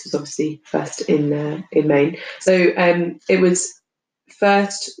this was obviously first in Maine. So it was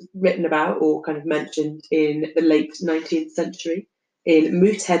first written about or kind of mentioned in the late 19th century in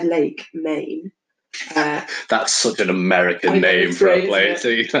Moosehead Lake, Maine. That's such an American name for a place.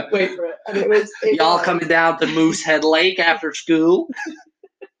 Wait for it. And it was y'all coming down to Moosehead Lake after school?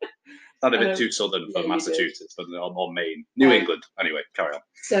 Not a bit too southern for Massachusetts, but or Maine, New England. Anyway, carry on.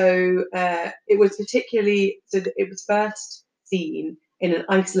 So it was it was first seen in an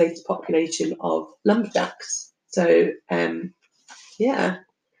isolated population of lumberjacks. So and the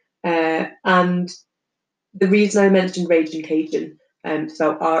reason I mentioned Raging Cajun,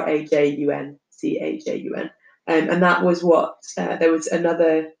 spelled RAJUNCAJUN, and that was what there was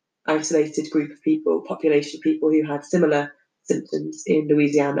another isolated group of people, population of people who had similar symptoms in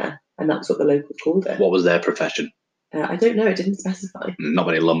Louisiana, and that's what the locals called it. What was their profession? I don't know. It didn't specify. Not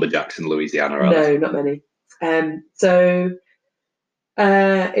many lumberjacks in Louisiana, are there? No, not many. So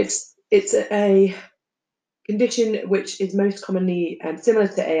it's a condition which is most commonly similar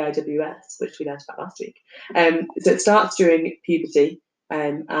to AIWS, which we learned about last week. So it starts during puberty,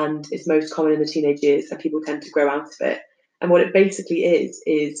 and it's most common in the teenage years, and people tend to grow out of it. And what it basically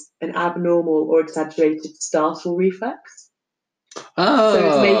is an abnormal or exaggerated startle reflex. Oh.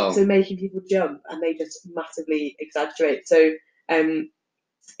 So it's making people jump, and they just massively exaggerate. So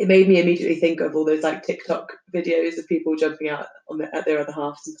it made me immediately think of all those like TikTok videos of people jumping out at their other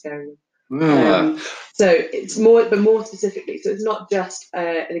halves and scaring them. So it's more specifically, so it's not just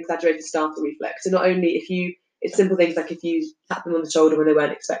an exaggerated startle reflex. So not only it's simple things like if you tap them on the shoulder when they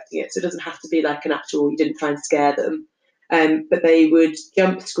weren't expecting it. So it doesn't have to be like an actual, you didn't try and scare them. But they would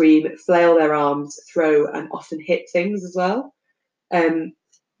jump, scream, flail their arms, throw, and often hit things as well.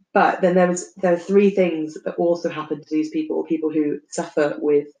 But then there are three things that also happen to these people who suffer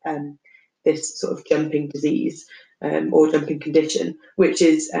with this sort of jumping disease or jumping condition, which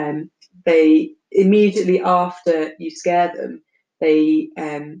is they immediately after you scare them, they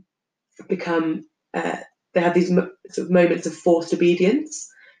become they have these sort of moments of forced obedience.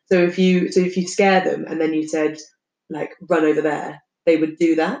 So if you scare them and then you said like run over there, they would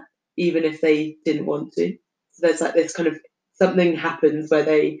do that even if they didn't want to. So there's like this kind of something happens where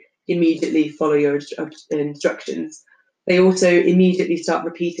they immediately follow your instructions. They also immediately start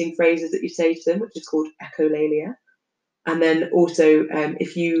repeating phrases that you say to them, which is called echolalia. And then also,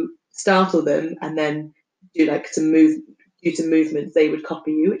 if you startle them and then do some movements, they would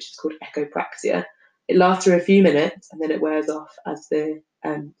copy you, which is called echopraxia. It lasts for a few minutes and then it wears off as the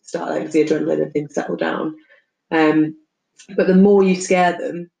adrenaline and things settle down. But the more you scare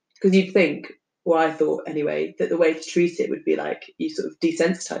them, because you'd think, well, I thought anyway, that the way to treat it would be like you sort of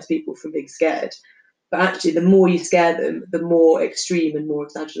desensitize people from being scared. But actually, the more you scare them, the more extreme and more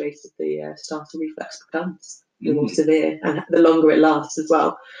exaggerated the startle reflex becomes, the more severe, and the longer it lasts as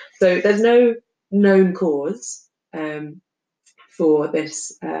well. So there's no known cause for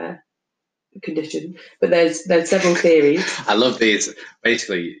this condition, but there's several theories. I love these.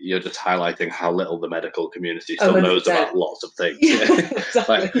 Basically, you're just highlighting how little the medical community still knows about lots of things.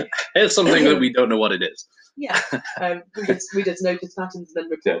 Exactly. Like, here's something that we don't know what it is. Yeah, we just notice patterns and then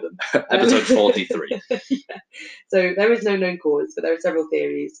report them. Episode 43. Yeah. So there is no known cause, but there are several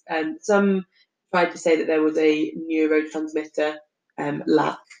theories. Some tried to say that there was a neurotransmitter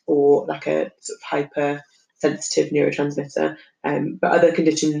lack or like a sort of hypersensitive neurotransmitter. But other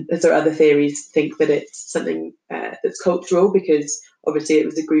theories think that it's something that's cultural, because obviously it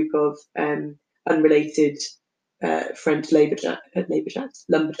was a group of unrelated French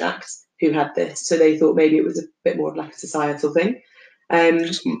lumberjacks who had this, so they thought maybe it was a bit more of like a societal thing.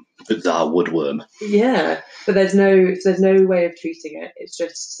 Some bizarre woodworm. Yeah, but there's no way of treating it. It's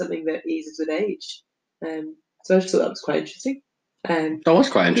just something that eases with age. So I just thought that was quite interesting. That was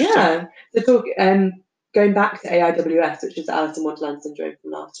quite interesting. Yeah. So going back to AIWS, which is Alice in Wonderland syndrome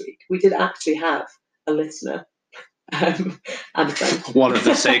from last week, we did actually have a listener and a friend. One of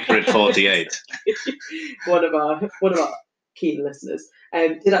the sacred 48. one of our keen listeners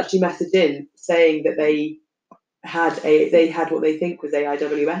did actually message in saying that they had what they think was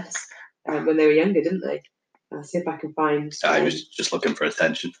AIWS when they were younger, didn't they? I'll see if I can find. I was just looking for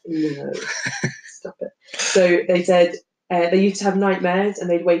attention. No, stop it. So they said they used to have nightmares and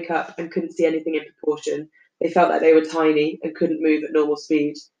they'd wake up and couldn't see anything in proportion. They felt like they were tiny and couldn't move at normal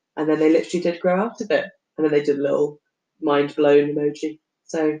speed, and then they literally did grow out of it. And then they did a little mind blown emoji.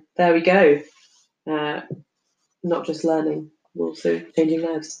 So there we go. Not just learning, we're also changing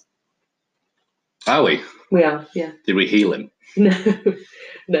lives. Are we? We are, yeah. Did we heal him? No,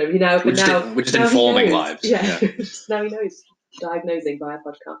 now. We're just informing lives. Yeah. Now he knows. Diagnosing via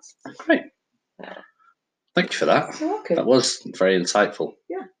podcast. Great. Thank you for that. You're welcome. That was very insightful.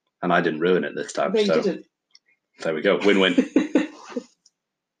 Yeah. And I didn't ruin it this time. No, so you didn't. There we go. Win-win.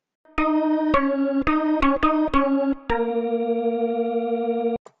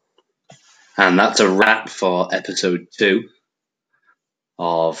 And that's a wrap for episode 2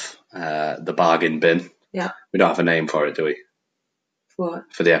 of The Bargain Bin. Yeah. We don't have a name for it, do we? What?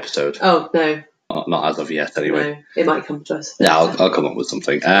 For the episode. Oh, no. Not as of yet, anyway. No, it might come to us. Yeah, I'll come up with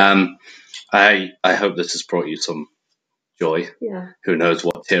something. I hope this has brought you some joy. Yeah. Who knows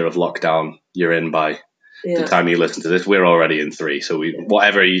what tier of lockdown you're in by the time you listen to this. We're already in 3, so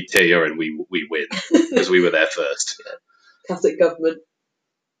whatever tier you're in, we win because we were there first. Yeah. Classic government.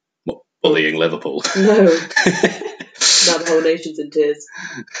 What? bullying Liverpool. No. Now the whole nation's in tears.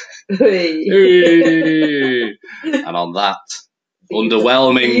 And on that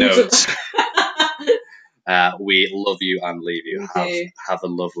underwhelming note, we love you and leave you. Have a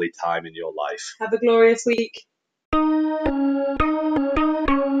lovely time in your life. Have a glorious week.